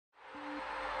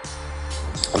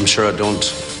I'm sure I don't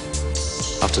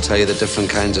have to tell you the different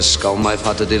kinds of scum I've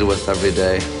had to deal with every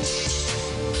day.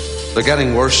 They're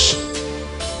getting worse.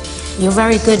 You're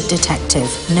very good, Detective.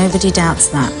 Nobody doubts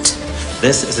that.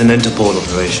 This is an Interpol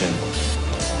operation.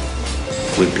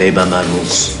 We play by my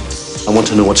rules. I want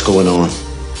to know what's going on.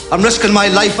 I'm risking my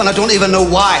life and I don't even know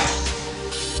why.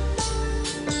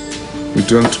 We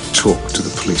don't talk to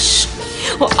the police.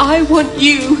 Well, I want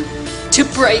you to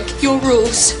break your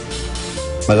rules.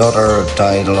 My daughter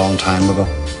died a long time ago.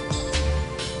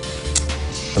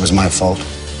 It was my fault.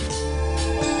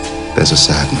 There's a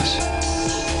sadness.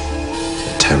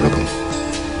 A terrible,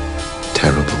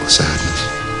 terrible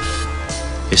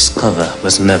sadness. His cover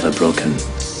was never broken.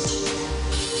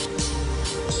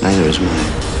 Neither is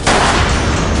mine.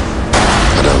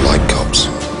 I don't like cops.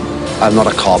 I'm not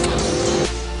a cop.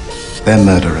 They're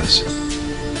murderers,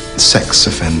 sex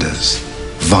offenders,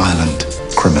 violent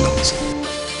criminals.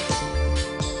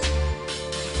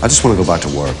 I just want to go back to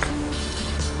work.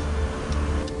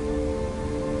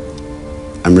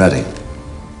 I'm ready.